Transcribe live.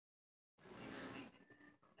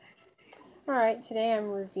Alright, today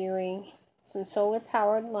I'm reviewing some solar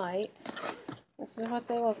powered lights. This is what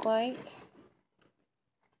they look like.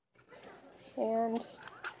 And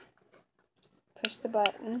push the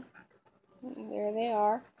button. And there they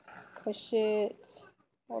are. Push it.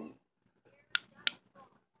 Well,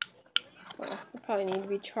 they probably need to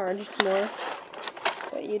be charged more.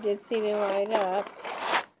 But you did see they light up.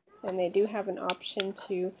 And they do have an option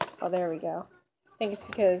to, oh, there we go. I think it's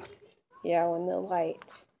because, yeah, when the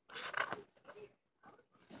light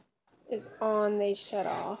is on, they shut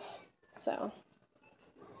off. So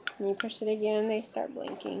when you push it again, they start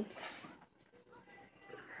blinking.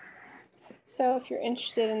 So if you're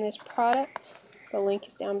interested in this product, the link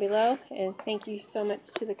is down below, and thank you so much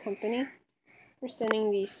to the company for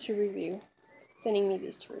sending me these to review.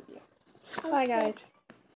 Bye guys.